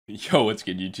Yo, what's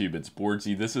good YouTube? It's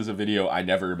boardzy. This is a video I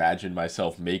never imagined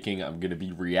myself making. I'm going to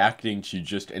be reacting to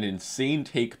just an insane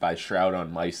take by Shroud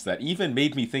on mice that even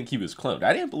made me think he was cloned.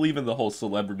 I didn't believe in the whole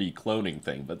celebrity cloning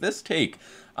thing, but this take,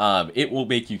 it will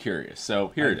make you curious.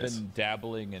 So here it is. I've been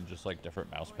dabbling in just like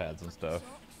different mouse pads and stuff.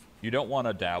 You don't want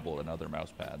to dabble in other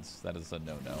mouse pads. That is a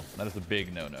no-no. That is a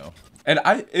big no-no. And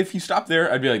if you stop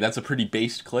there, I'd be like, that's a pretty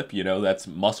based clip, you know, that's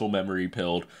muscle memory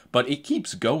pilled, but it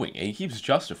keeps going and it keeps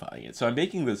justifying it. So I'm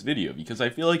making this video because I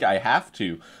feel like I have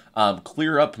to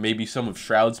clear up maybe some of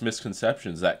Shroud's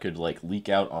misconceptions that could like leak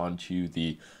out onto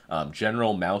the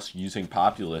general mouse using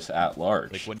populace at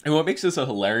large. And what makes this a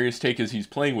hilarious take is he's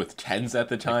playing with Tens at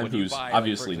the time, who's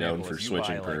obviously known for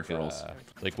switching peripherals.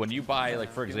 Like when you buy,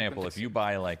 like for example, if you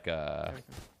buy like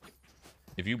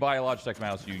if you buy a Logitech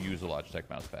mouse, you use a Logitech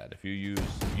mouse pad. If you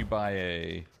buy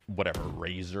a whatever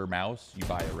Razer mouse, you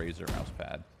buy a Razer mouse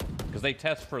pad because they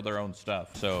test for their own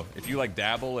stuff. So if you like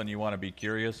dabble and you want to be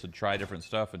curious and try different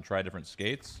stuff and try different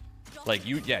skates, like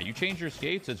you change your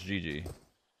skates, it's GG.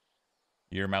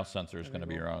 Your mouse sensor is going to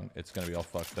be wrong. It's going to be all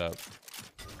fucked up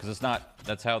because it's not.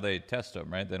 That's how they test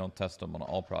them, right? They don't test them on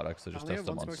all products. They just test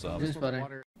them on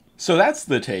some. So that's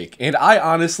the take, and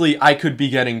I could be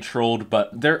getting trolled,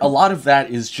 but a lot of that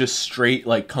is just straight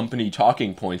like company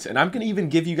talking points, and I'm gonna even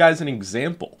give you guys an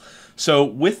example. So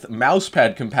with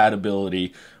mousepad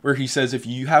compatibility, where he says if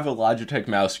you have a Logitech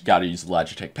mouse, you gotta use the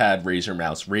Logitech pad, Razer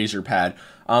mouse, Razer pad.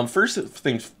 First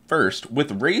things first,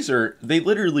 with Razer, they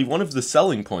literally, one of the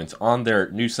selling points on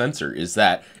their new sensor is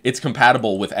that it's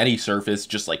compatible with any surface,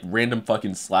 just like random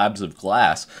fucking slabs of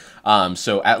glass.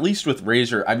 So at least with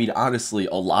Razer, I mean, honestly,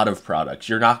 a lot of products,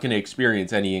 you're not going to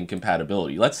experience any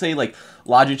incompatibility. Let's say like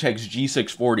Logitech's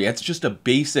G640, it's just a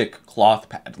basic cloth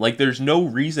pad. Like there's no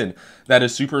reason that a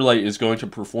Superlight is going to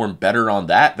perform better on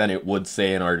that than it would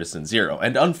say an Artisan Zero.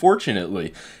 And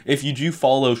unfortunately, if you do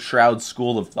follow Shroud's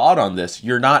school of thought on this,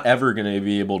 you're not ever going to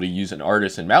be able to use an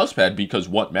Artisan mousepad because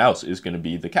what mouse is going to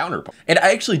be the counterpart? And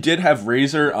I actually did have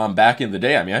Razer back in the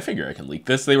day. I mean, I figure I can leak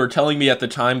this. They were telling me at the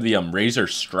time the Razer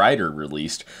Strider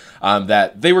released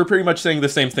that they were pretty much saying the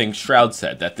same thing Shroud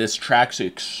said, that this tracks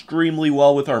extremely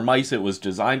well with our mice. It was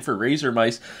designed for Razer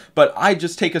mice, but I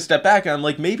just take a step back and I'm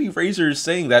like, maybe Razer is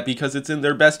saying that because it's in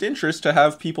their best interest to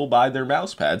have people buy their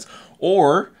mouse pads,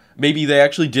 or maybe they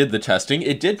actually did the testing,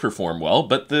 it did perform well,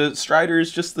 but the Strider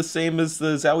is just the same as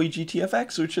the Zowie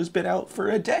GTFX, which has been out for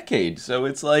a decade. So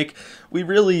it's like, we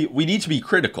need to be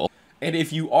critical. And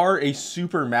if you are a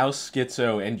super mouse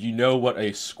schizo and you know what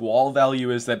a squall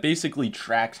value is, that basically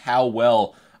tracks how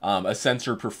well a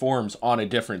sensor performs on a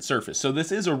different surface. So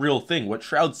this is a real thing. What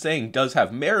Shroud's saying does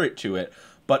have merit to it,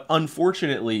 but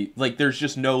unfortunately, like, there's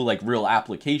just no like real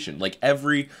application. Like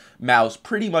every mouse,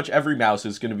 pretty much every mouse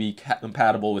is going to be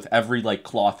compatible with every like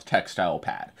cloth textile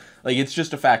pad. Like, it's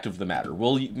just a fact of the matter.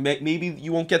 Well, maybe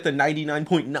you won't get the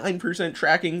 99.9%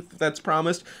 tracking that's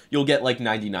promised. You'll get like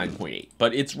 99.8.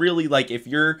 But it's really like, if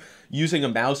you're using a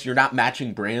mouse, you're not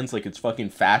matching brands like it's fucking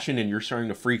fashion and you're starting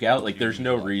to freak out. Like, there's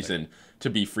no reason to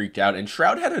be freaked out. And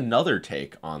Shroud had another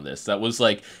take on this that was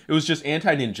like, it was just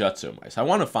anti-ninjutsu mice. I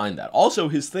want to find that. Also,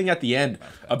 his thing at the end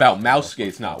about mouse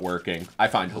skates not working, I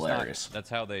find hilarious. That's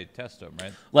how they test them,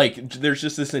 right? Like, there's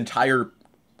just this entire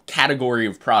category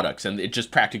of products and it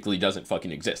just practically doesn't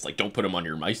fucking exist. Like, don't put them on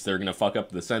your mice, they're gonna fuck up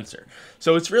the sensor.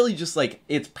 So it's really just like,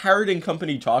 it's parroting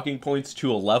company talking points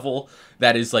to a level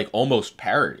that is like almost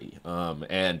parody.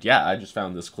 And yeah, I just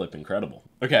found this clip incredible.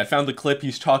 Okay, I found the clip.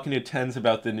 He's talking to Tens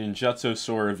about the Ninjutsu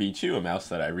Sora V2, a mouse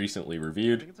that I recently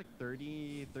reviewed. I think it's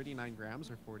like 39 grams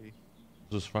or 40. Is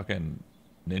this fucking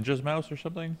Ninja's mouse or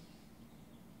something?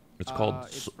 It's called...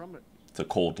 It's a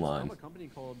cold line. It's from a company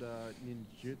called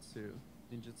Ninjutsu.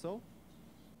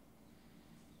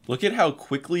 Look at how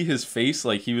quickly his face,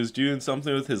 like he was doing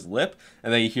something with his lip,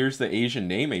 and then he hears the Asian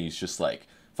name and he's just like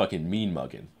fucking mean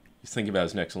mugging. He's thinking about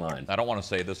his next line. I don't want to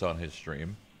say this on his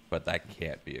stream, but that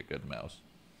can't be a good mouse.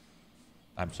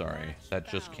 I'm sorry, that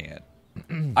just can't.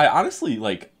 I honestly,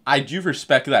 like, I do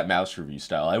respect that mouse review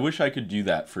style. I wish I could do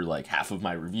that for like half of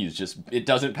my reviews. Just, it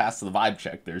doesn't pass the vibe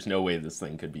check. There's no way this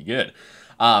thing could be good.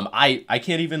 I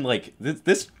can't even, like,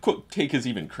 this take is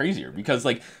even crazier because,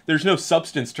 like, there's no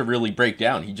substance to really break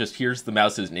down. He just hears the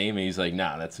mouse's name and he's like,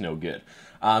 nah, that's no good.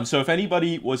 So if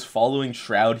anybody was following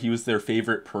Shroud, he was their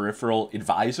favorite peripheral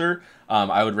advisor.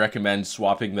 I would recommend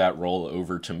swapping that role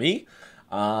over to me.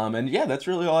 And yeah, that's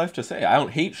really all I have to say. I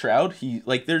don't hate Shroud.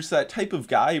 There's that type of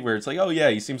guy where it's like, oh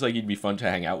yeah, he seems like he'd be fun to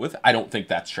hang out with. I don't think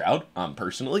that's Shroud,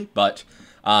 personally, but,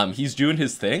 he's doing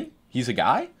his thing. He's a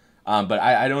guy. But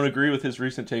I don't agree with his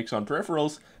recent takes on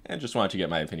peripherals, and just wanted to get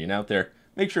my opinion out there.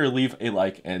 Make sure to leave a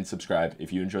like and subscribe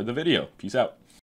if you enjoyed the video. Peace out.